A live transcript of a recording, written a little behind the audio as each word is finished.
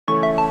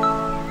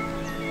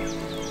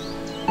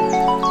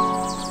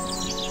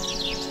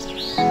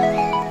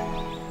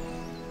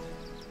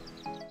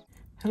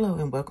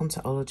and welcome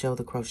to Ola Joe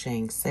the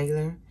Crocheting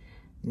Sailor.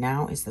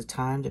 Now is the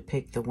time to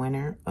pick the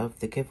winner of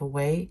the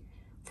giveaway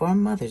for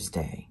Mother's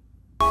Day.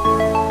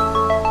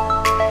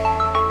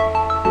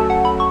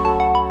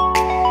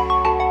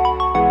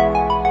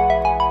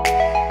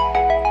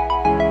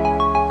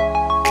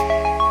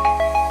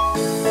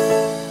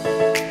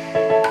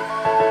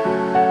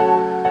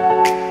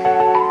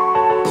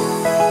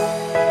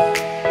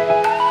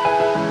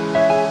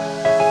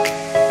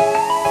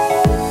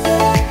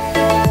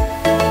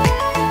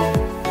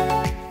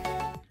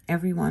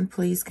 Everyone,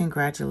 please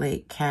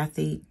congratulate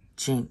Kathy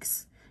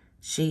Jinks.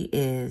 She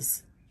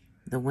is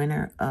the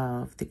winner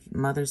of the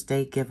Mother's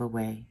Day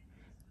giveaway.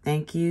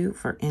 Thank you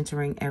for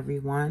entering,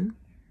 everyone.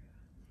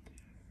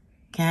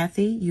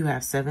 Kathy, you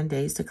have 7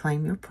 days to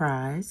claim your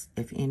prize.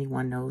 If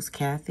anyone knows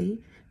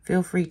Kathy,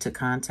 feel free to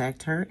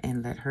contact her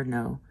and let her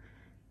know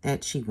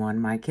that she won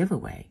my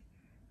giveaway.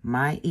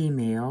 My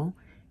email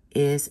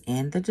is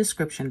in the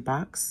description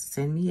box.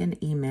 Send me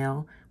an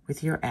email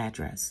with your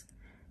address.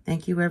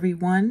 Thank you,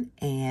 everyone,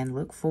 and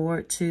look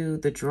forward to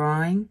the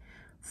drawing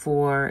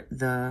for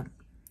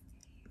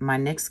my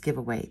next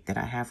giveaway that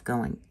I have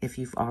going if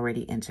you've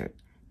already entered.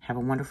 Have a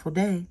wonderful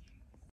day.